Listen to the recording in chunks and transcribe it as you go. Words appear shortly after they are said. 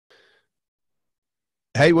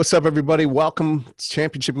Hey, what's up, everybody? Welcome to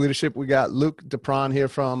Championship Leadership. We got Luke DEPRON here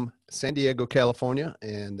from San Diego, California,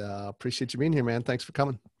 and appreciate you being here, man. Thanks for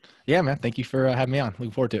coming. Yeah, man. Thank you for having me on.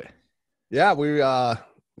 Looking forward to it. Yeah, we're, I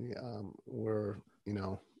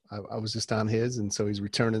was just on his, and so he's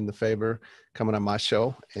returning the favor coming on my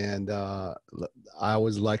show. And I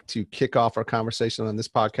always like to kick off our conversation on this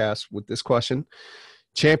podcast with this question.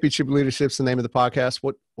 Championship Leadership's the name of the podcast.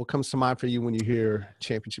 What comes to mind for you when you hear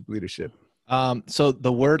championship leadership? So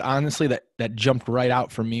the word, honestly, that jumped right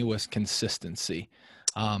out for me was consistency.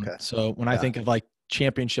 Okay. So when I think of like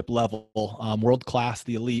championship level, world class,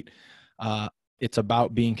 the elite, it's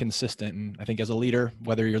about being consistent. And I think as a leader,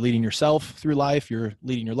 whether you're leading yourself through life, you're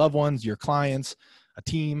leading your loved ones, your clients, a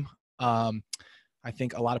team, I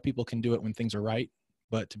think a lot of people can do it when things are right,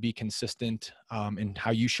 but to be consistent in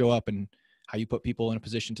how you show up and how you put people in a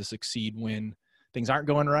position to succeed when things aren't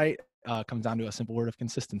going right comes down to a simple word of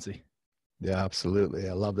consistency. Yeah, absolutely.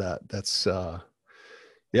 I love that. That's, so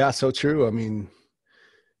true. I mean,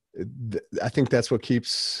 I think that's what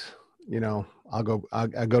keeps, I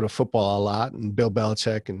go to football a lot, and Bill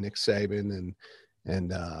Belichick and Nick Saban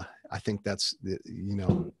and I think that's,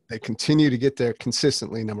 they continue to get there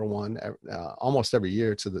consistently, number one, almost every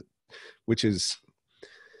year which is,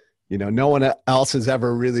 no one else has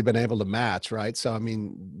ever really been able to match. Right. So, I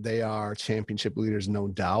mean, they are championship leaders, no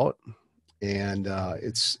doubt. And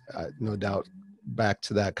it's no doubt back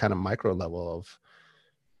to that kind of micro level of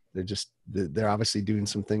they're obviously doing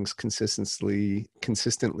some things consistently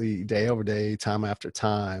day over day, time after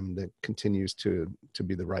time, that continues to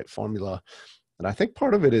be the right formula. And I think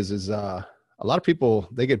part of it is a lot of people,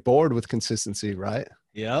 they get bored with consistency, right?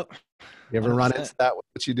 Yep. You ever 100%. Run into that with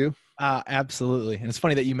what you do? Absolutely. And it's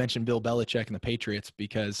funny that you mentioned Bill Belichick and the Patriots,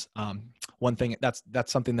 because one thing that's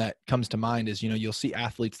something that comes to mind is, you'll see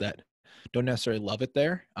athletes that don't necessarily love it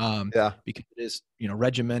there because it is,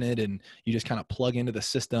 regimented, and you just kind of plug into the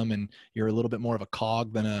system, and you're a little bit more of a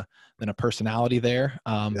cog than a personality there.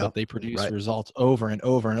 But they produce results over and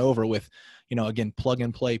over and over with, again, plug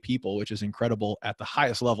and play people, which is incredible at the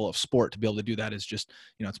highest level of sport. To be able to do that is just,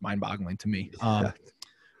 it's mind boggling to me.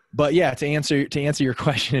 But yeah, to answer your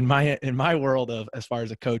question, in my world of, as far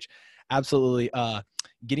as a coach, absolutely.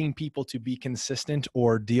 Getting people to be consistent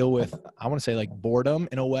or deal with, I want to say, like boredom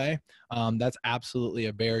in a way, that's absolutely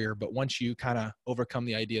a barrier. But once you kind of overcome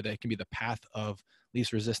the idea that it can be the path of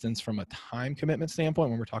least resistance from a time commitment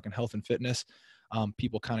standpoint, when we're talking health and fitness,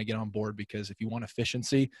 people kind of get on board, because if you want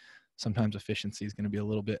efficiency, sometimes efficiency is going to be a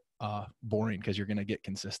little bit boring, because you're going to get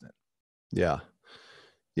consistent. Yeah.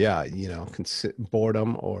 Yeah.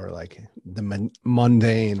 Boredom, or like the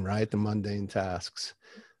mundane, right? The mundane tasks.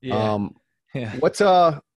 Yeah.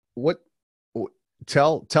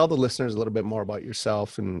 Tell the listeners a little bit more about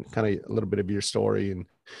yourself, and kind of a little bit of your story and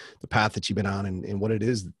the path that you've been on, and what it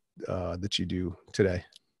is that you do today.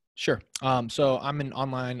 Sure. So I'm an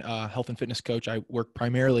online health and fitness coach. I work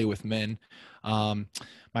primarily with men.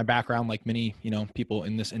 My background, like many, people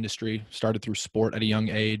in this industry, started through sport at a young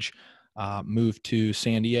age. Moved to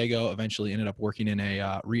San Diego, eventually ended up working in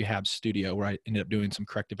a rehab studio where I ended up doing some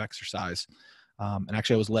corrective exercise. And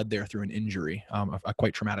actually I was led there through an injury, a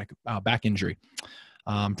quite traumatic back injury.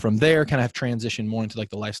 From there, kind of have transitioned more into like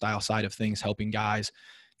the lifestyle side of things, helping guys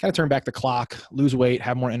kind of turn back the clock, lose weight,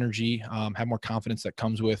 have more energy, have more confidence that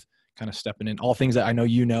comes with kind of stepping in, all things that I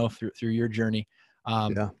know through your journey,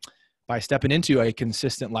 by stepping into a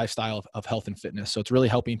consistent lifestyle of health and fitness. So it's really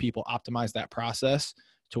helping people optimize that process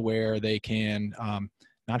to where they can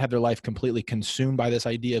not have their life completely consumed by this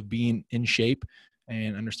idea of being in shape,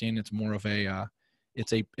 and understand it's more of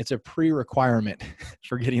it's a pre-requirement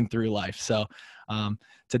for getting through life. So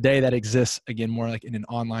today that exists, again, more like in an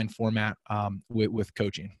online format with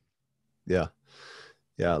coaching. Yeah.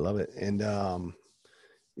 Yeah. I love it. And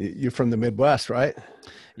you're from the Midwest, right?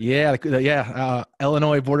 Yeah.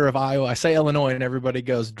 Illinois, border of Iowa. I say Illinois and everybody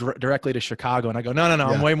goes directly to Chicago. And I go, no. Yeah.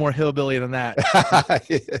 I'm way more hillbilly than that.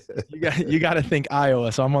 You got to think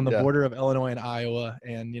Iowa. So I'm on the border of Illinois and Iowa,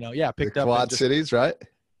 and, picked the up Quad Cities, right?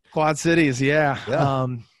 Quad Cities. Yeah.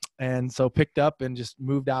 And so picked up and just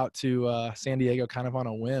moved out to San Diego kind of on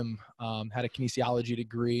a whim. Had a kinesiology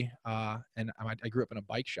degree, and I grew up in a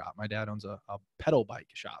bike shop. My dad owns a pedal bike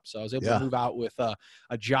shop. So I was able to move out with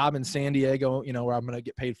a job in San Diego, where I'm going to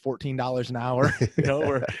get paid $14 an hour,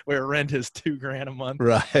 where rent is $2,000 a month.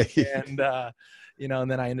 Right. And,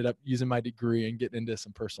 and then I ended up using my degree and getting into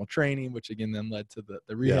some personal training, which again then led to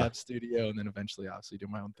the rehab studio, and then eventually obviously do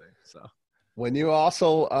my own thing. So. When you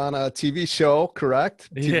also on a TV show, correct?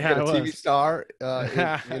 Yeah, a TV star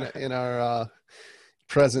in our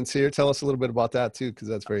presence here. Tell us a little bit about that too, because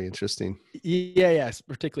that's very interesting. Yeah,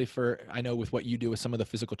 particularly for, I know with what you do with some of the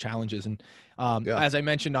physical challenges. And as I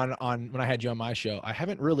mentioned on when I had you on my show, I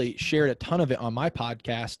haven't really shared a ton of it on my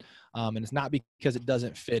podcast. And it's not because it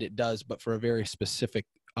doesn't fit, it does, but for a very specific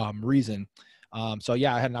reason. So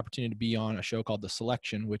yeah, I had an opportunity to be on a show called The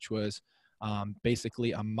Selection, which was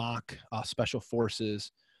basically a mock special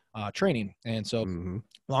forces training. And so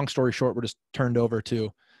long story short, we're just turned over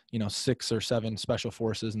to, 6 or 7 special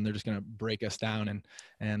forces, and they're just going to break us down.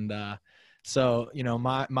 So,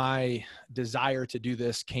 my desire to do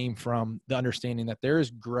this came from the understanding that there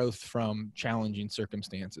is growth from challenging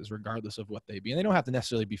circumstances, regardless of what they be. And they don't have to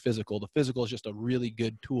necessarily be physical. The physical is just a really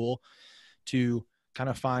good tool to kind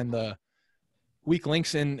of find the weak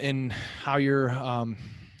links in how you're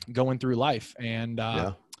going through life. And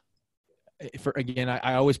I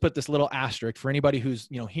always put this little asterisk for anybody who's,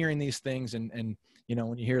 hearing these things and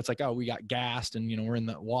when you hear it's like, oh, we got gassed and, we're in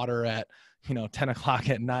the water at, 10 o'clock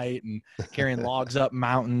at night and carrying logs up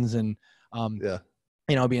mountains and,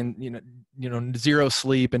 being, zero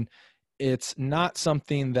sleep. And it's not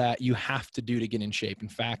something that you have to do to get in shape. In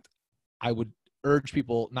fact, I would urge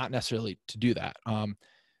people not necessarily to do that.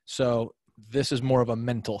 So this is more of a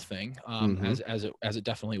mental thing, as it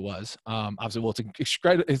definitely was. Obviously, well,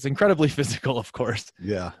 it's incredibly physical, of course.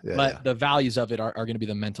 But the values of it are going to be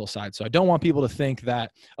the mental side. So I don't want people to think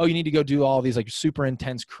that, oh, you need to go do all these like super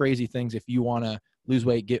intense, crazy things if you want to lose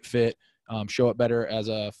weight, get fit, show up better as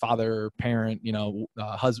a father, parent,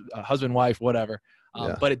 husband, wife, whatever.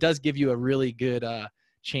 But it does give you a really good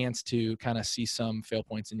chance to kind of see some fail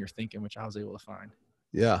points in your thinking, which I was able to find.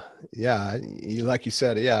 Yeah. Like you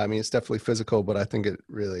said, I mean, it's definitely physical, but I think it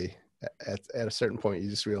really, at a certain point, you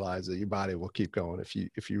just realize that your body will keep going if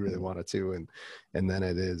you really wanted to. And then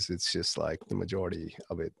it's just like the majority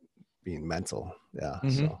of it being mental. Yeah.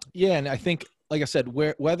 So. Yeah. And I think, like I said,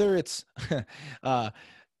 whether it's,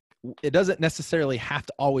 it doesn't necessarily have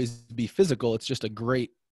to always be physical. It's just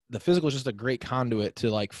the physical is just a great conduit to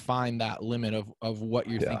like find that limit of what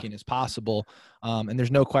you're thinking is possible. And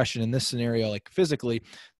there's no question in this scenario, like physically,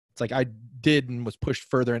 it's like I did and was pushed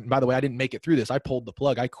further. And by the way, I didn't make it through this. I pulled the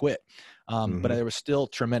plug, I quit. But there was still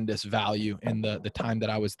tremendous value in the time that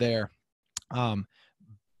I was there.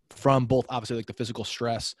 From both obviously like the physical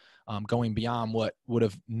stress, going beyond what would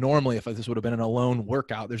have normally, if this would have been an alone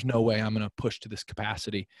workout, there's no way I'm going to push to this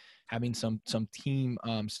capacity. Having some team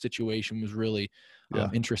situation was really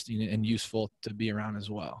interesting and useful to be around as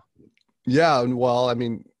well. Yeah. Well, I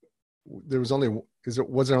mean, there was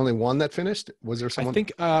was there only one that finished? Was there someone? I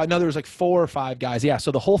think, no, there was like 4 or 5 guys. Yeah.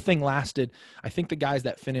 So the whole thing lasted, I think the guys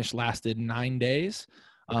that finished lasted 9 days.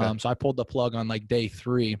 Okay. So I pulled the plug on like day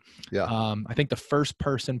 3. Yeah. I think the first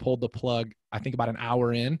person pulled the plug, I think about an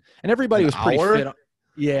hour in, and everybody was pretty fit.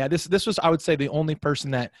 Yeah. This was, I would say, the only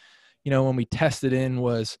person that, when we tested in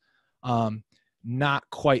was not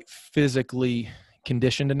quite physically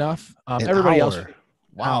conditioned enough. Everybody else.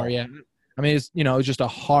 Wow. Yeah. I mean, it's, it's just a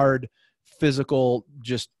hard physical,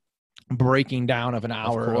 just breaking down of an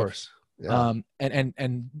hour. Of course. Yeah.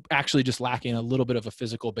 And actually just lacking a little bit of a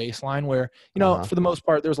physical baseline where, for the most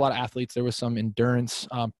part, there was a lot of athletes. There was some endurance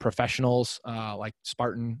professionals, like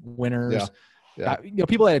Spartan winners,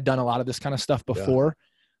 people that had done a lot of this kind of stuff before.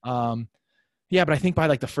 But I think by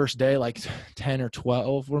like the first day, like 10 or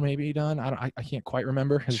 12 were maybe done. I can't quite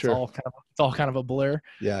remember. Sure. It's all kind of a blur.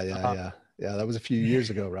 Yeah. That was a few years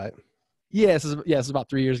ago, right? Yeah, this is about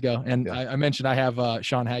 3 years ago. And I mentioned I have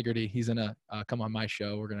Sean Haggerty. He's gonna come on my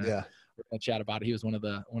show. We're gonna chat about it. He was one of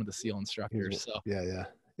the SEAL instructors. So yeah.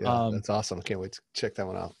 That's awesome. I can't wait to check that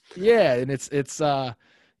one out. Yeah, and it's I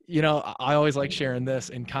always like sharing this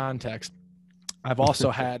in context. I've also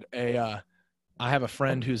had I have a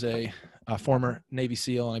friend who's a former Navy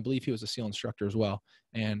SEAL, and I believe he was a SEAL instructor as well.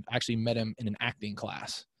 And I actually met him in an acting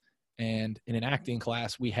class. And in an acting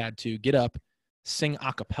class, we had to get up, sing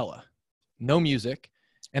a cappella, no music.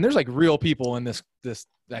 And there's like real people in this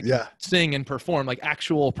that can sing and perform, like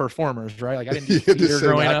actual performers, right? Like I didn't do theater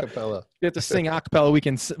growing up. You have to sing a cappella. We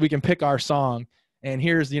can pick our song. And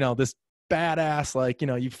here's, this badass, like,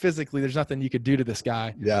 you physically, there's nothing you could do to this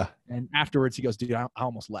guy. Yeah. And afterwards he goes, dude, I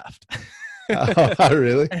almost left. Oh,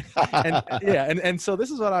 really? and so this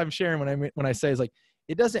is what I'm sharing when I say is like,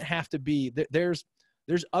 it doesn't have to be, there's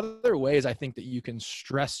other ways I think that you can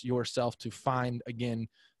stress yourself to find, again,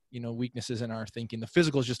 weaknesses in our thinking. The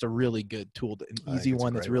physical is just a really good tool, an easy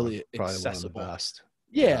one that's really accessible. One of the best.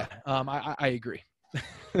 Yeah. I agree.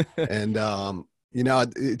 And,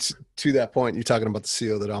 it's to that point, you're talking about the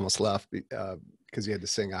SEAL that almost left because he had to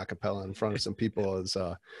sing a cappella in front of some people.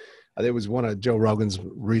 It was one of Joe Rogan's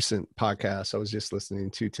recent podcasts I was just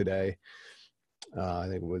listening to today. I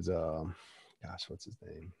think it was, gosh, what's his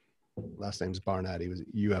name? Last name's Barnett. He was a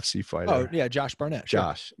UFC fighter. Oh yeah, Josh Barnett. Sure.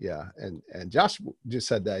 Josh, yeah. And Josh just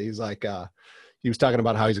said that. He's like, he was talking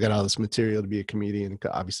about how he's got all this material to be a comedian.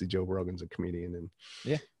 Obviously, Joe Rogan's a comedian, and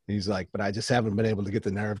yeah, he's like, but I just haven't been able to get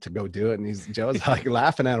the nerve to go do it. And Joe's like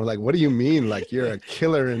laughing at him, like, what do you mean? Like, you're a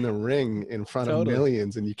killer in the ring in front of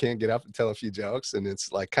millions, and you can't get up and tell a few jokes. And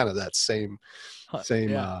it's like kind of that same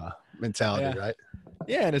mentality, right?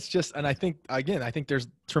 Yeah, and it's just, and I think there's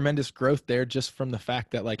tremendous growth there just from the fact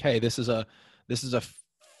that, like, hey, this is a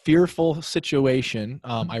fearful situation.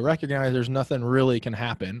 I recognize there's nothing really can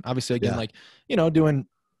happen. Obviously, again, like, you know, doing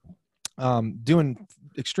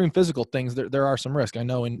extreme physical things, there are some risk. I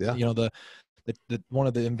know in, you know, the one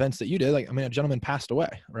of the events that you did, like, I mean, a gentleman passed away,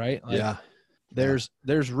 right? Like,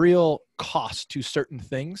 there's real cost to certain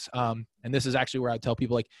things. And this is actually where I tell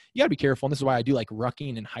people, like, you gotta be careful. And this is why I do like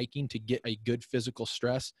rucking and hiking to get a good physical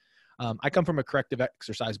stress. I come from a corrective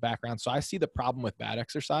exercise background, so I see the problem with bad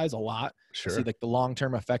exercise a lot. Sure. I see like the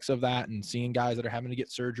long-term effects of that, and seeing guys that are having to get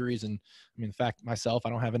surgeries. And I mean, in fact, myself, I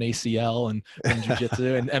don't have an ACL and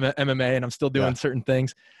jiu-jitsu and MMA, and I'm still doing certain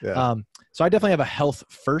things. So I definitely have a health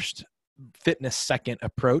first, fitness second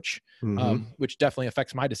approach, which definitely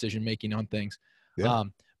affects my decision making on things.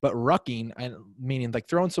 But rucking, meaning like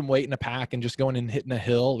throwing some weight in a pack and just going and hitting a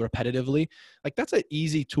hill repetitively, like that's an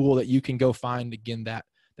easy tool that you can go find, again, that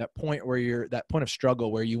point where that point of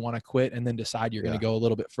struggle where you want to quit and then decide you're going to go a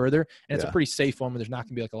little bit further. And it's a pretty safe one where there's not going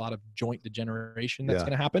to be like a lot of joint degeneration that's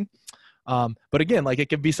going to happen. But again, like it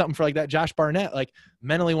could be something for like that Josh Barnett, like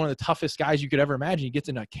mentally one of the toughest guys you could ever imagine. He gets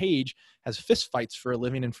in a cage, has fist fights for a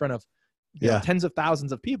living in front of you know, tens of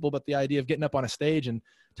thousands of people, but the idea of getting up on a stage and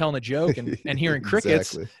telling a joke and hearing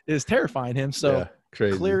crickets is terrifying him. So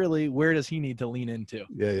clearly, where does he need to lean into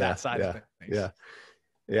that side of things?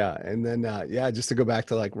 And then, just to go back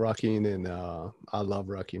to like rucking, and I love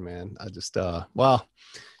rucking, man. I just, I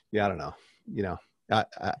don't know, you know,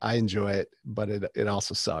 I enjoy it, but it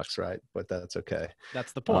also sucks, right? But that's okay.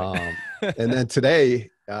 That's the point. And then today,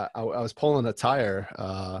 I was pulling a tire.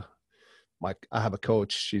 I have a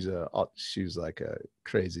coach. She's like a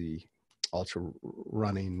crazy ultra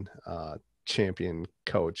running champion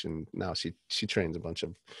coach, and now she trains a bunch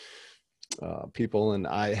of people, and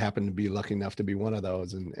I happen to be lucky enough to be one of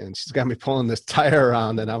those, and she's got me pulling this tire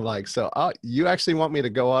around, and I'm like, so you actually want me to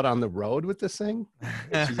go out on the road with this thing?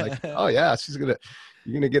 And she's like, oh yeah, you're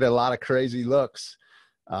gonna get a lot of crazy looks,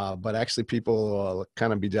 but actually people will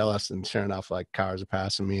kind of be jealous, and sure enough, like cars are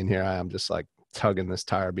passing me, and here I am just like tugging this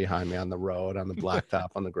tire behind me on the road, on the blacktop,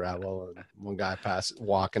 on the gravel, and one guy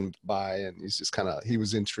walking by, and he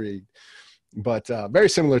was intrigued. But very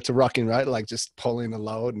similar to rucking, right? Like just pulling a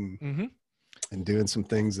load and doing some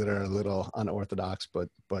things that are a little unorthodox, but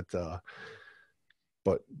you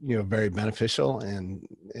know, very beneficial, and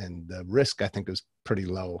the risk I think is pretty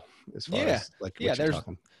low as far as like what you're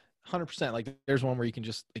talking. 100%. Like there's one where you can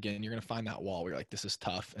just, again, you're going to find that wall where you're like, this is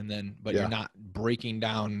tough. And then, but you're not breaking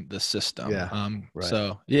down the system.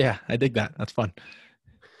 So I dig that. That's fun.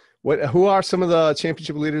 Who are some of the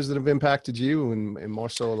championship leaders that have impacted you, and more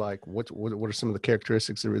so like what are some of the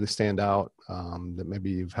characteristics that really stand out, that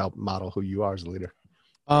maybe you've helped model who you are as a leader?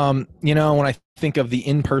 You know, when I think of the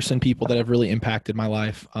in-person people that have really impacted my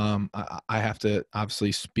life, I have to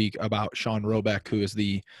obviously speak about Sean Robeck, who is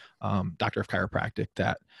the doctor of chiropractic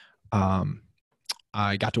that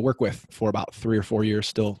I got to work with for about 3 or 4 years,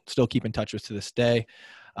 still keep in touch with to this day.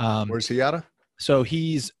 Where's he out of? So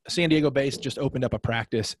he's San Diego based, just opened up a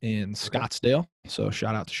practice in Scottsdale. So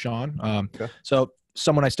shout out to Sean. So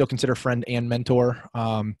someone I still consider friend and mentor.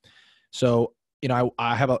 So, you know,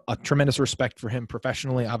 I have a tremendous respect for him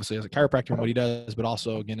professionally, obviously as a chiropractor and what he does, but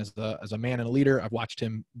also again, as a man and a leader. I've watched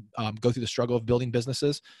him go through the struggle of building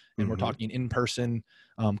businesses, and we're talking in-person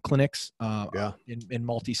clinics in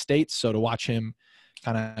multi-states. So to watch him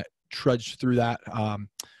kind of trudge through that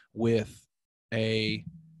with a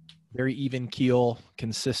very even keel,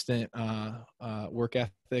 consistent work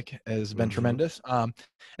ethic has been tremendous. And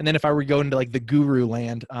then if I were to go into like the guru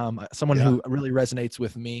land, someone who really resonates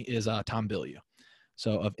with me is Tom Bilyeu.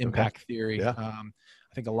 So of impact theory. I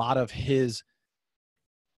think a lot of his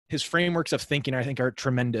frameworks of thinking, I think, are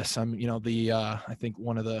tremendous. You know, I think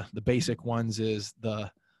one of the basic ones is the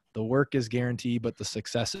work is guaranteed, but the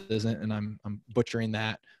success isn't. And I'm butchering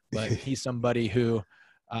that, but he's somebody who,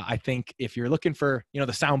 I think if you're looking for, you know,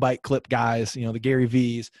 the soundbite clip guys, you know, the Gary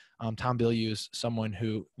V's, Tom Bilyeu is someone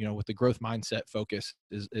who, you know, with the growth mindset focus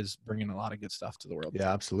is bringing a lot of good stuff to the world.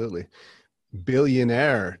 Yeah, absolutely.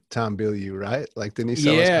 Billionaire Tom Bilyeu, right? Like, didn't he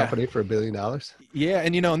sell his company for $1 billion? Yeah.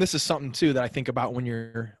 And, you know, and this is something too that I think about when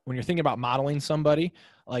you're thinking about modeling somebody.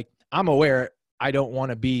 Like, I'm aware I don't want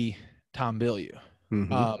to be Tom Bilyeu.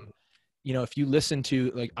 Mm-hmm. You know, if you listen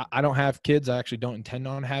to, like, I don't have kids. I actually don't intend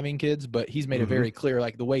on having kids, but he's made it Mm-hmm. very clear,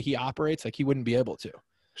 like the way he operates, like he wouldn't be able to.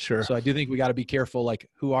 Sure. So I do think we got to be careful. Like,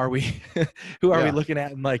 who are we, who are we Yeah. looking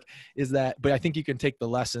at? And like, is that, but I think you can take the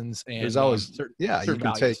lessons There's and always, certain you can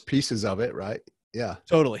values. take pieces of it, right? Yeah.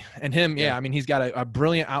 Totally. And him, Yeah. I mean, he's got a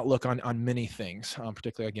brilliant outlook on many things,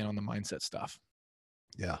 particularly again, on the mindset stuff.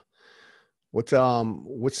 Yeah. What's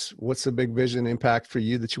the big vision impact for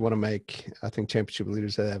you that you want to make? I think championship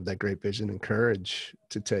leaders that have that great vision and courage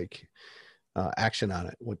to take action on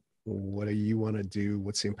it. What do you want to do?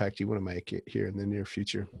 What's the impact you want to make it here in the near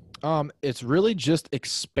future? It's really just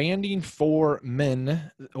expanding for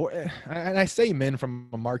men, and I say men from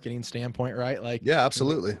a marketing standpoint, right? Like, yeah,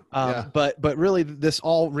 absolutely. Yeah. But really this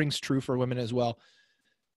all rings true for women as well.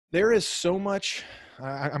 There is so much,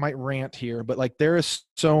 I might rant here, but like there is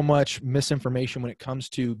so much misinformation when it comes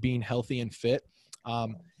to being healthy and fit.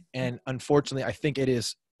 And unfortunately, I think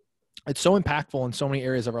it's so impactful in so many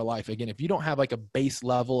areas of our life. Again, if you don't have like a base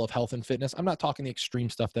level of health and fitness, I'm not talking the extreme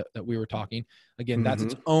stuff that we were talking. Again, that's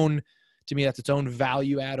its own, to me, that's its own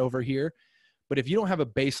value add over here. But if you don't have a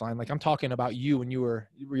baseline, like I'm talking about you when you were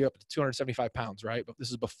up to 275 pounds, right? But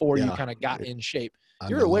this is before you kind of got in shape.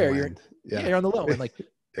 You're aware, you're on the low end. Like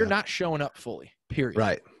you're not showing up fully, period.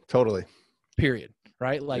 Right. Totally. Period.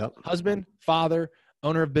 Right. Like husband, father,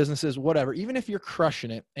 owner of businesses, whatever, even if you're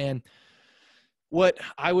crushing it. And what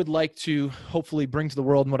I would like to hopefully bring to the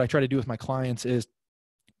world and what I try to do with my clients is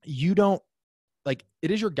you don't, like,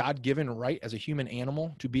 it is your God-given right as a human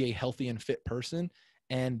animal to be a healthy and fit person.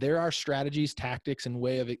 And there are strategies, tactics, and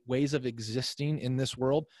ways of existing in this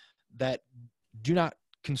world that do not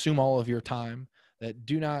consume all of your time, that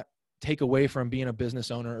do not take away from being a business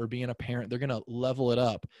owner or being a parent. They're going to level it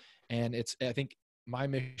up. And I think my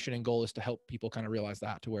mission and goal is to help people kind of realize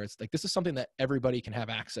that, to where it's like, this is something that everybody can have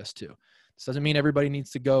access to. This doesn't mean everybody needs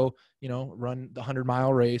to go, run the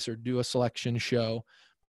 100-mile race or do a selection show,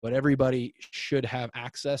 but everybody should have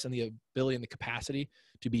access and the ability and the capacity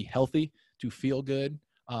to be healthy, to feel good,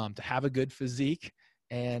 to have a good physique,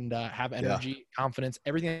 and have energy, confidence,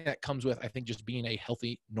 everything that comes with, I think, just being a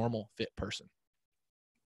healthy, normal, fit person.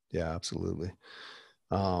 Yeah, absolutely.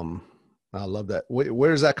 I love that.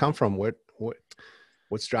 Where does that come from?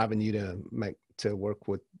 What's driving you to work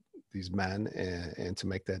with these men and to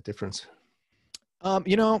make that difference?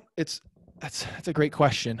 That's a great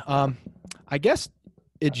question. I guess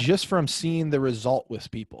it's just from seeing the result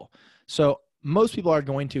with people. So most people are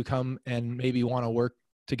going to come and maybe want to work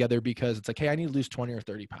together because it's like, hey, I need to lose 20 or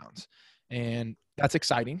 30 pounds. And that's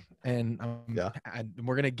exciting. And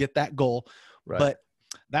we're going to get that goal. Right. But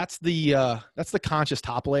that's the conscious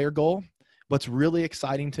top layer goal. What's really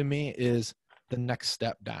exciting to me is the next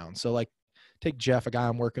step down. So like, take Jeff, a guy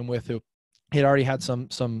I'm working with who had already had some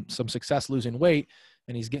success losing weight,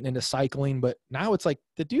 and he's getting into cycling, but now it's like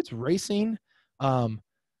the dude's racing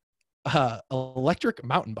electric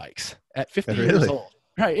mountain bikes at 50 years old.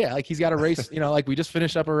 Right. Yeah. Like he's got a race, like we just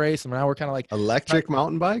finished up a race and now we're kind of like electric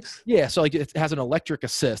mountain bikes. Yeah. So like it has an electric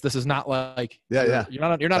assist. This is not like, you're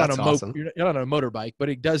not on a awesome. you're not on a motorbike, but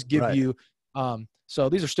it does give you, so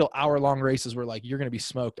these are still hour-long races where like, you're going to be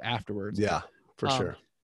smoked afterwards. Yeah, for sure.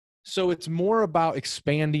 So it's more about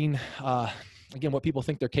expanding, again, what people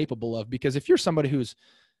think they're capable of, because if you're somebody who's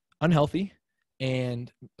unhealthy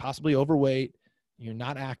and possibly overweight, you're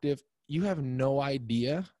not active, you have no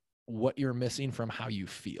idea what you're missing from how you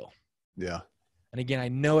feel. Yeah. And again, I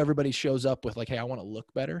know everybody shows up with like, hey, I want to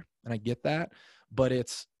look better. And I get that, but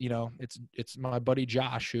it's my buddy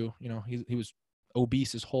Josh who, he was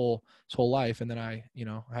obese his whole life. And then I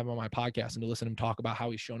have him on my podcast and to listen to him talk about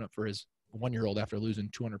how he's shown up for his 1-year-old after losing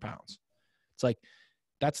 200 pounds. It's like,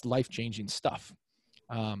 that's life-changing stuff.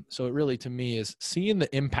 So it really, to me, is seeing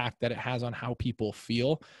the impact that it has on how people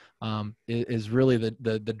feel is really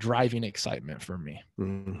the driving excitement for me.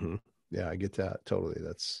 Mm-hmm. Yeah, I get that. Totally.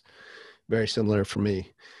 That's very similar for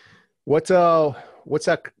me. What's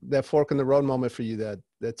that fork in the road moment for you,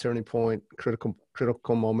 that turning point,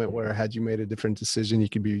 critical moment where had you made a different decision, you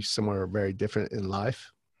could be somewhere very different in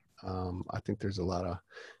life? I think there's a lot of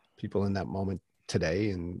people in that moment today,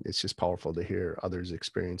 and it's just powerful to hear others'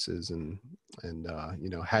 experiences and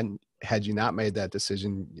had you not made that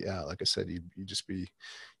decision, like I said, you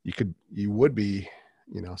would be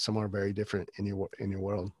somewhere very different in your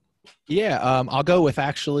world. I'll go with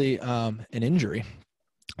actually an injury.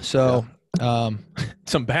 So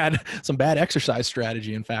some bad exercise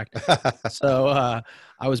strategy, in fact. So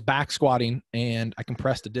I was back squatting and I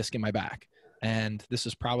compressed a disc in my back, and this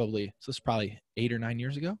is probably 8 or 9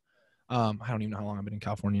 years ago. I don't even know how long I've been in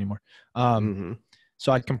California anymore.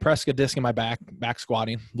 So I compressed a disc in my back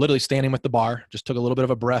squatting, literally standing with the bar, just took a little bit of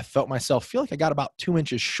a breath, felt myself feel like I got about 2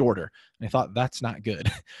 inches shorter. And I thought, that's not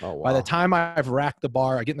good. Oh, wow. By the time I've racked the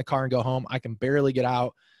bar, I get in the car and go home, I can barely get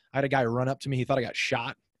out. I had a guy run up to me. He thought I got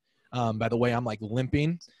shot by the way I'm like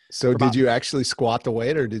limping. So did you actually squat the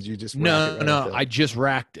weight, or did you just rack it right No, up there? I just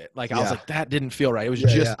racked it. Like, I was like, that didn't feel right. It was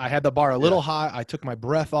I had the bar a little high. I took my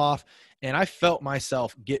breath off and I felt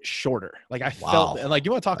myself get shorter. Like, I felt like,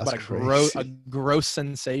 you want to talk about a gross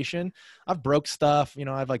sensation. I've broke stuff. You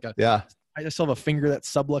know, I have like I just have a finger that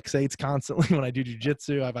subluxates constantly when I do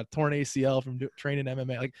jujitsu. I've got torn ACL from training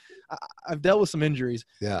MMA. Like, I've dealt with some injuries.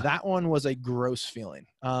 Yeah. That one was a gross feeling.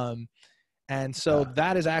 And so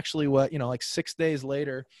that is actually what, like 6 days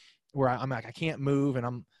later, where I'm like, I can't move,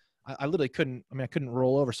 and I literally couldn't. I couldn't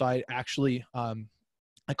roll over. So I actually,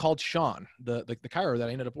 I called Sean, the chiro that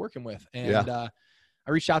I ended up working with, and I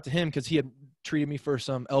reached out to him because he had treated me for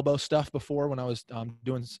some elbow stuff before when I was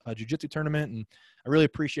doing a jiu-jitsu tournament, and I really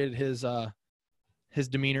appreciated his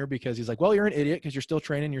demeanor, because he's like, well, you're an idiot because you're still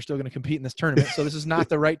training, you're still going to compete in this tournament, so this is not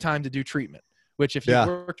the right time to do treatment. Which, if you've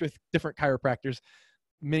worked with different chiropractors,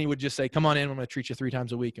 many would just say, come on in, I'm going to treat you 3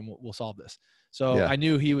 times a week and we'll solve this. So I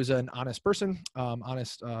knew he was an honest person,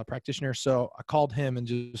 honest practitioner. So I called him and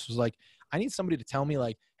just was like, I need somebody to tell me,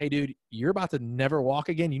 like, hey dude, you're about to never walk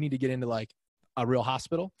again. You need to get into like a real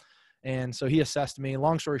hospital. And so he assessed me.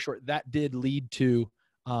 Long story short, that did lead to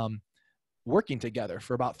working together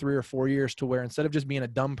for about 3 or 4 years, to where instead of just being a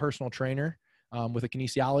dumb personal trainer with a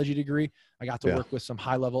kinesiology degree, I got to work with some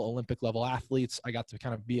high-level Olympic level athletes. I got to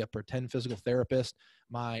kind of be a pretend physical therapist.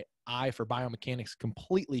 My eye for biomechanics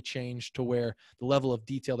completely changed to where the level of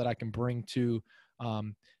detail that I can bring to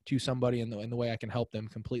somebody and the way I can help them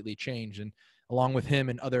completely change. And along with him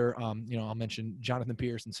and other, I'll mention Jonathan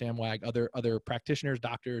Pierce and Sam Wag, other practitioners,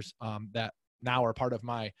 doctors that now are part of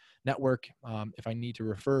my network, if I need to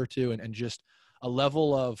refer to, and just a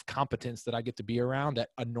level of competence that I get to be around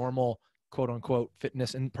that a normal quote unquote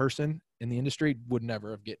fitness in person in the industry would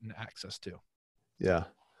never have gotten access to. Yeah.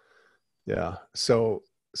 Yeah. So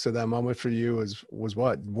that moment for you was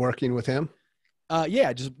what, working with him?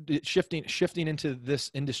 Just shifting into this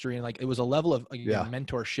industry. And like, it was a level of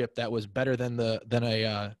mentorship that was better than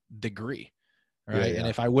a degree. Right. And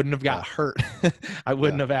if I wouldn't have got hurt, I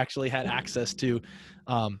wouldn't have actually had access to,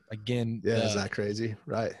 is that crazy?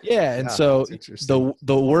 Right. Yeah. And so the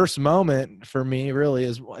worst moment for me really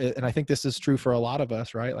is, and I think this is true for a lot of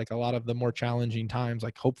us, right? Like, a lot of the more challenging times,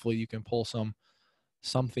 like, hopefully you can pull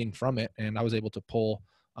something from it. And I was able to pull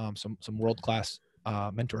some world-class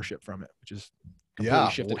mentorship from it, which is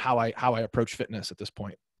completely shifted how I approach fitness at this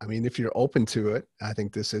point. I mean, if you're open to it, I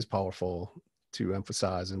think this is powerful to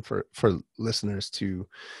emphasize, and for listeners to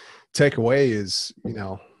take away is,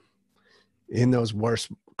 in those worst,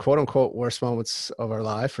 quote unquote, worst moments of our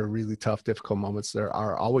life, or really tough, difficult moments, there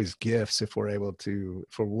are always gifts if we're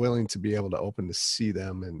willing to be able to open to see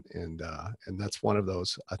them. And that's one of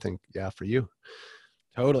those, I think, for you.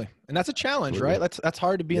 Totally. And that's a challenge, right? That's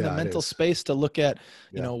hard to be in the mental space to look at,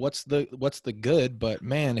 what's the good, but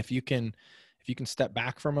man, if you can step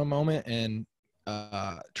back from a moment and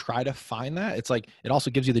try to find that, it's like, it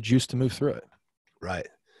also gives you the juice to move through it. Right.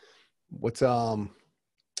 What's one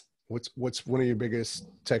of your biggest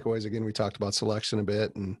takeaways? Again, we talked about selection a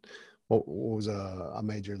bit, and what was a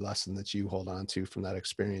major lesson that you hold on to from that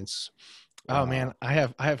experience? Oh man, I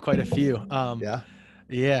have quite a few.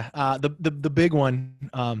 The big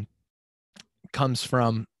one comes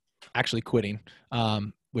from actually quitting,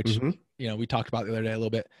 which we talked about the other day a little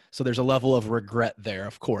bit. So there's a level of regret there,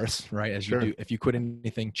 of course, right? As you do, if you quit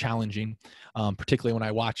anything challenging, particularly when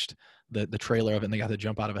I watched the trailer of it and they got to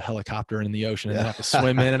jump out of a helicopter in the ocean and then have to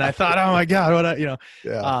swim in. And I thought, oh my God,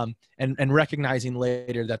 and recognizing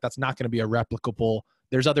later that that's not going to be a replicable.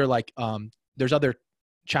 There's other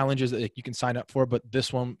challenges that you can sign up for, but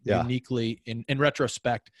this one uniquely in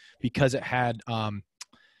retrospect, because it had,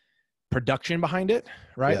 production behind it,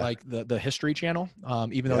 right? Like the History Channel,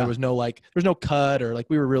 even though there's no cut, or like,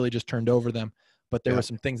 we were really just turned over them, but there were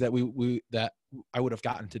some things that that I would have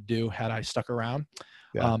gotten to do had I stuck around.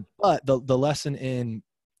 But the lesson in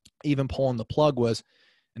even pulling the plug was,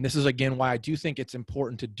 and this is again why I do think it's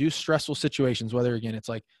important to do stressful situations, whether again it's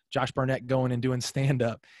like Josh Barnett going and doing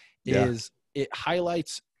stand-up, is it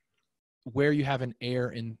highlights where you have an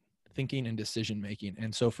error in thinking and decision making.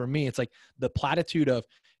 And so for me, it's like the platitude of,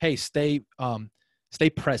 hey, stay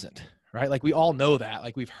present, right? Like, we all know that,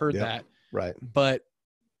 like, we've heard that, right? But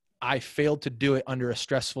I failed to do it under a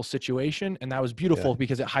stressful situation, and that was beautiful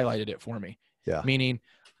because it highlighted it for me. Meaning,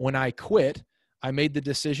 when I quit, I made the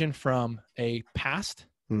decision from a past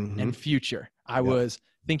and future. I was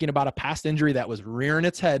thinking about a past injury that was rearing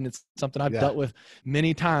its head. And it's something I've dealt with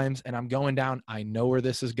many times, and I'm going down. I know where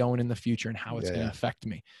this is going in the future and how it's going to affect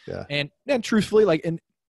me. Yeah. And truthfully, like, in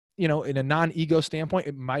a non-ego standpoint,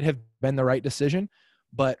 it might have been the right decision,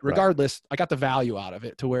 but regardless, I got the value out of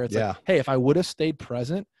it to where it's like, hey, if I would have stayed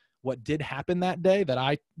present, what did happen that day that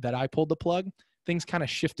I pulled the plug, things kind of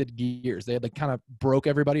shifted gears. They had like kind of broke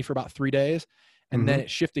everybody for about 3 days. And then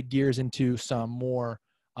it shifted gears into some more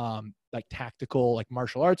like tactical, like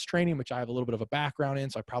martial arts training, which I have a little bit of a background in.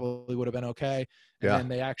 So I probably would have been okay. And then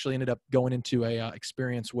they actually ended up going into a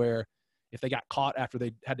experience where if they got caught after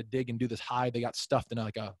they had to dig and do this hide, they got stuffed in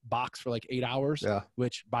like a box for like 8 hours,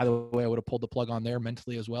 which, by the way, I would have pulled the plug on there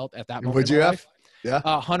mentally as well at that moment. Would you have? Life. Yeah.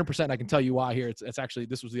 100%. I can tell you why here. It's actually,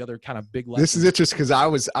 this was the other kind of big lesson. This is interesting because I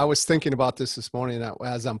was thinking about this morning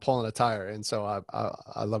as I'm pulling a tire. And so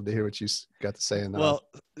I love to hear what you got to say. Well,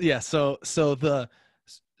 yeah. So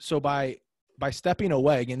by stepping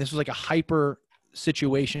away, again, this was like a hyper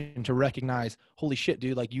situation to recognize, holy shit,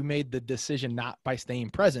 dude, like you made the decision not by staying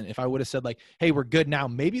present. If I would have said like, hey, we're good now,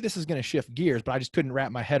 maybe this is going to shift gears, but I just couldn't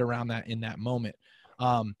wrap my head around that in that moment.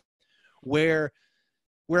 Where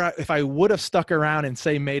if I would have stuck around and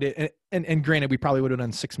say made it, and granted, we probably would have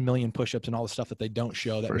done 6 million push-ups and all the stuff that they don't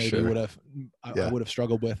show that maybe would have, I would have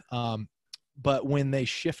struggled with. But when they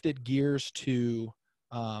shifted gears to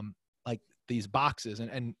like these boxes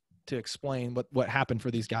and to explain what happened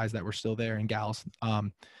for these guys that were still there and gals,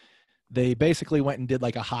 they basically went and did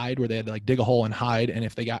like a hide where they had to like dig a hole and hide. And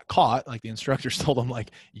if they got caught, like the instructors told them,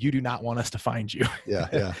 like, you do not want us to find you.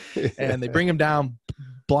 And they bring them down,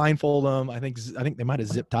 blindfold them. I think they might've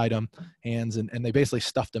zip tied them hands and they basically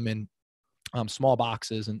stuffed them in small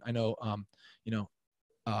boxes. And I know,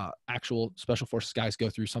 actual special forces guys go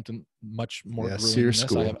through something much more grueling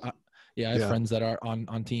than this. I have friends that are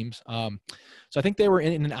on teams. So I think they were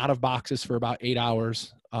in and out of boxes for about 8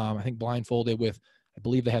 hours. I think blindfolded with, I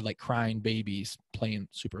believe they had like crying babies playing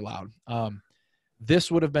super loud. This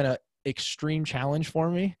would have been an extreme challenge for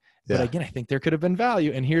me. But again, I think there could have been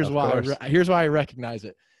value. And here's why I recognize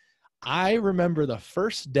it. I remember the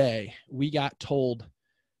first day we got told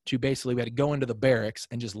to basically, we had to go into the barracks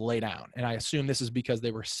and just lay down. And I assume this is because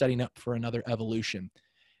they were setting up for another evolution.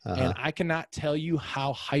 And I cannot tell you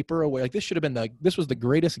how hyper aware, like this was the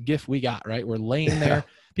greatest gift we got, right? We're laying there.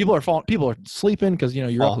 People are sleeping because,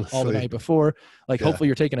 you're up all the night before, like hopefully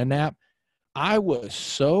you're taking a nap. I was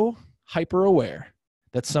so hyper aware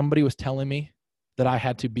that somebody was telling me that I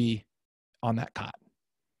had to be on that cot.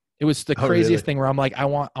 It was the craziest thing where I'm like, I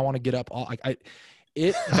want to get up.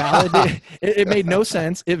 It validated, it made no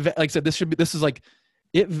sense. Like I said,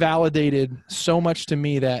 it validated so much to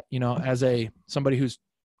me that, as somebody who's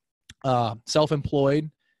self-employed,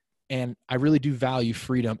 and I really do value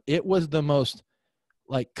freedom. It was the most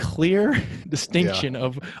like clear distinction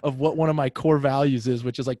of what one of my core values is,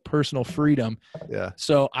 which is like personal freedom. Yeah.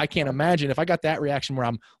 So I can't imagine if I got that reaction where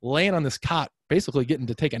I'm laying on this cot, basically getting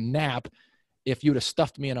to take a nap, if you would have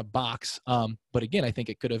stuffed me in a box. But again, I think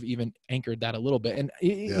it could have even anchored that a little bit. And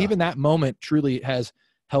even that moment truly has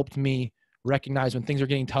helped me recognize when things are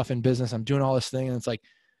getting tough in business, I'm doing all this thing. And it's like,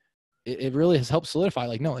 it really has helped solidify,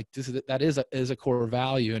 like, no, like that is a core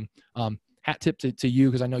value. And hat tip to you,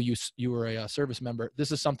 because I know you were a service member.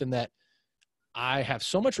 This is something that I have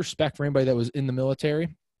so much respect for anybody that was in the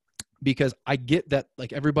military, because I get that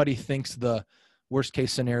like everybody thinks the worst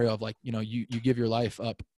case scenario of like, you give your life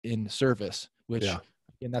up in service, which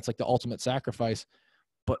and that's like the ultimate sacrifice.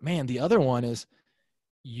 But man, the other one is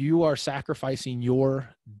you are sacrificing your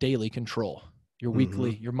daily control, your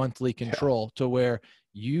weekly, your monthly control to where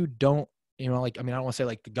you don't, I don't want to say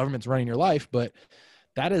like the government's running your life, but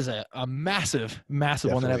that is a massive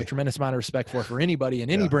one that I have a tremendous amount of respect for anybody in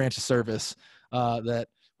any branch of service, that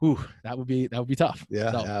would be tough. Yeah,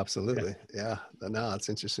 absolutely. Yeah. No, it's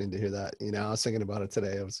interesting to hear that. I was thinking about it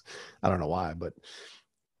today. I don't know why, but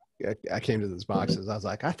I came to those boxes. I was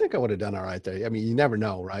like, I think I would have done all right there. I mean, you never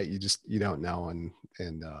know, right? You don't know.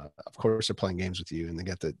 And of course they're playing games with you, and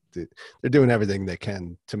they're doing everything they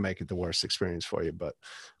can to make it the worst experience for you. But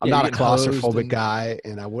I'm not a claustrophobic guy,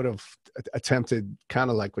 and I would have attempted, kind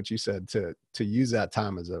of like what you said, to use that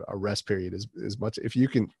time as a rest period as much.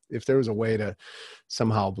 If there was a way to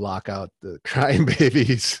somehow block out the crying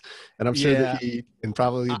babies, and I'm sure the heat and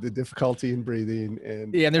probably the difficulty in breathing,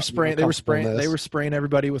 and and they were spraying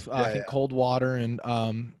everybody with I think cold water, and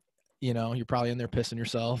you're probably in there pissing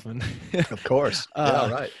yourself, and of course,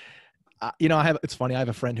 right. it's funny. I have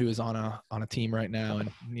a friend who is on a team right now,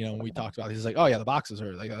 and when we talked about it, he's like, "Oh yeah, the boxes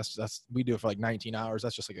are like that's we do it for like 19 hours.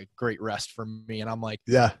 That's just like a great rest for me." And I'm like,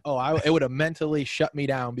 Yeah. "Oh, it would have mentally shut me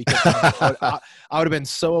down because I would have been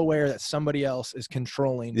so aware that somebody else is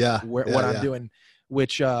controlling what I'm doing."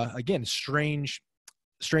 Which again, strange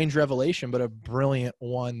revelation, but a brilliant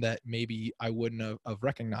one that maybe I wouldn't have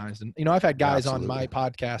recognized. And I've had guys on my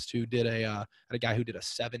podcast who did had a guy who did a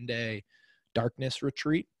 7-day darkness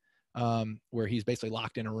retreat, where he's basically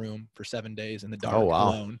locked in a room for 7 days in the dark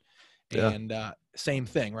alone. Yeah. And same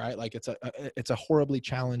thing, right? Like it's a horribly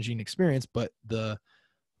challenging experience, but the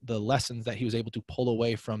lessons that he was able to pull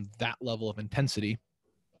away from that level of intensity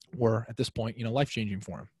were at this point, life-changing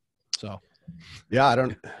for him. So yeah, I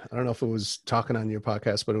don't know if it was talking on your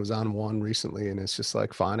podcast, but it was on one recently, and it's just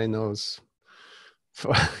like finding those,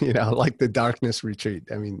 like the darkness retreat.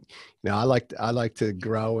 I mean, I like to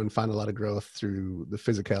grow and find a lot of growth through the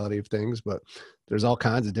physicality of things, but there's all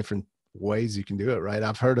kinds of different ways you can do it, right?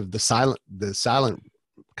 I've heard of the silent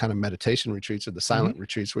kind of meditation retreats, or the silent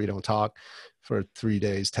retreats where you don't talk for 3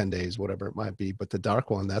 days, 10 days, whatever it might be. But the dark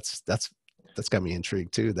one, that's got me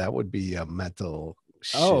intrigued too. That would be a mental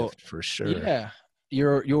shift for sure. Yeah.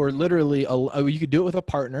 You're literally, you could do it with a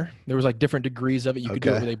partner. There was like different degrees of it. You could do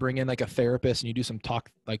it where they bring in like a therapist and you do some talk,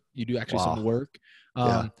 like you do actually some work.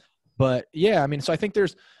 But yeah, I mean, so I think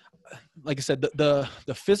there's, like I said, the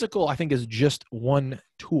physical, I think, is just one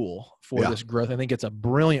tool for this growth. I think it's a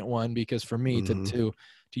brilliant one because for me to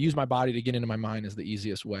use my body to get into my mind is the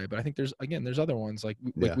easiest way. But I think there's other ones like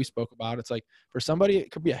we spoke about. It's like for somebody, it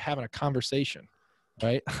could be having a conversation.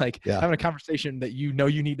 Right? Like having a conversation that you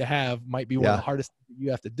need to have might be one of the hardest things you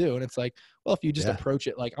have to do. And it's like, well, if you just approach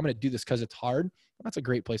it like, I'm going to do this because it's hard, that's a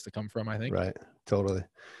great place to come from, I think. Right. Totally.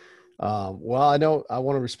 Well, I know I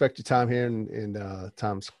want to respect your time here, and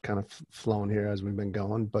time's kind of flown here as we've been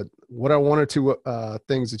going. But what are one or two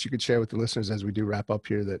things that you could share with the listeners as we do wrap up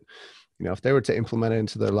here that, if they were to implement it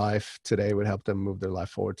into their life today, would help them move their life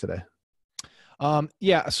forward today?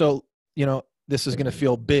 So, this is going to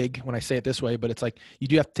feel big when I say it this way, but it's like you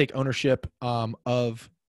do have to take ownership of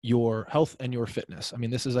your health and your fitness. I mean,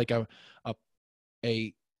 this is like a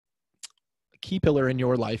key pillar in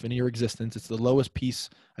your life and in your existence. It's the lowest piece,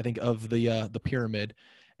 I think, of the pyramid.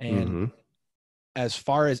 And as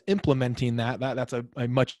far as implementing that's a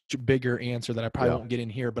much bigger answer that I probably won't get in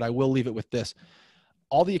here, but I will leave it with this.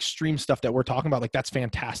 All the extreme stuff that we're talking about, like that's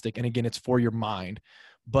fantastic. And again, it's for your mind.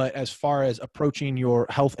 But as far as approaching your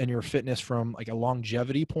health and your fitness from like a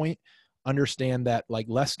longevity point, understand that like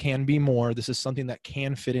less can be more. This is something that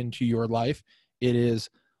can fit into your life. It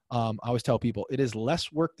is, I always tell people, it is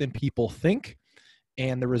less work than people think,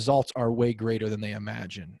 and the results are way greater than they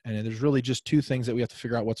imagine. And there's really just two things that we have to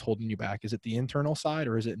figure out what's holding you back. Is it the internal side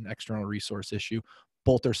or is it an external resource issue?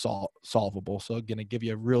 Both are solvable. So I'm going to give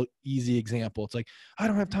you a real easy example. It's like, I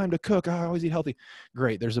don't have time to cook. I always eat healthy.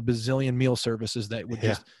 Great. There's a bazillion meal services that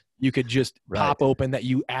would you could just pop open that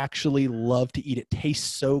you actually love to eat. It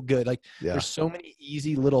tastes so good. Like there's so many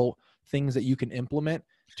easy little things that you can implement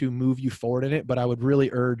to move you forward in it. But I would really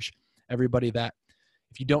urge everybody that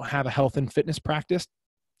if you don't have a health and fitness practice,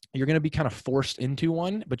 you're going to be kind of forced into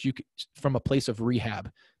one, but from a place of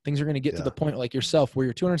rehab. Things are going to get to the point like yourself where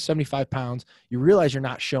you're 275 pounds, you realize you're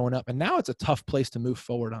not showing up, and now it's a tough place to move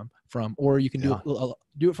forward from, or you can do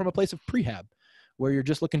it from a place of prehab where you're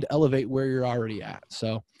just looking to elevate where you're already at.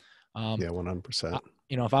 So, 100%.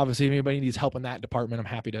 If obviously anybody needs help in that department, I'm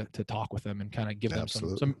happy to talk with them and kind of give them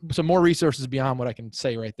some more resources beyond what I can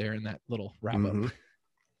say right there in that little wrap up.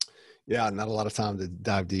 Yeah. Not a lot of time to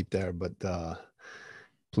dive deep there, but,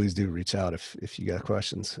 please do reach out if you got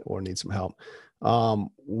questions or need some help.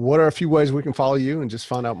 What are a few ways we can follow you and just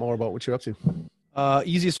find out more about what you're up to?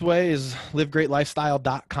 Easiest way is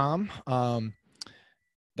livegreatlifestyle.com.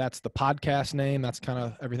 That's the podcast name. That's kind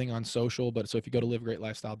of everything on social. But so if you go to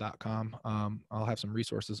livegreatlifestyle.com, I'll have some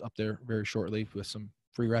resources up there very shortly with some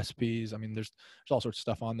free recipes. I mean, there's all sorts of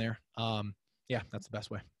stuff on there. That's the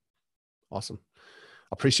best way. Awesome.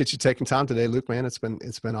 I appreciate you taking time today, Luke, man. It's been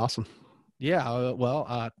awesome.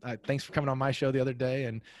 Yeah. Thanks for coming on my show the other day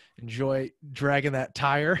and enjoy dragging that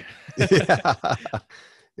tire.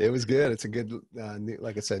 It was good. It's a good,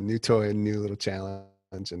 like I said, new toy and new little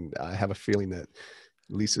challenge. And I have a feeling that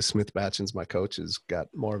Lisa Smith Batchen's my coach has got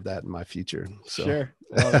more of that in my future. So. Sure.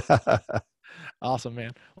 Awesome,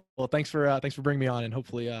 man. Well, thanks for bringing me on, and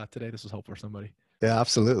hopefully today this was helpful for somebody. Yeah,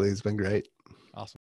 absolutely. It's been great. Awesome.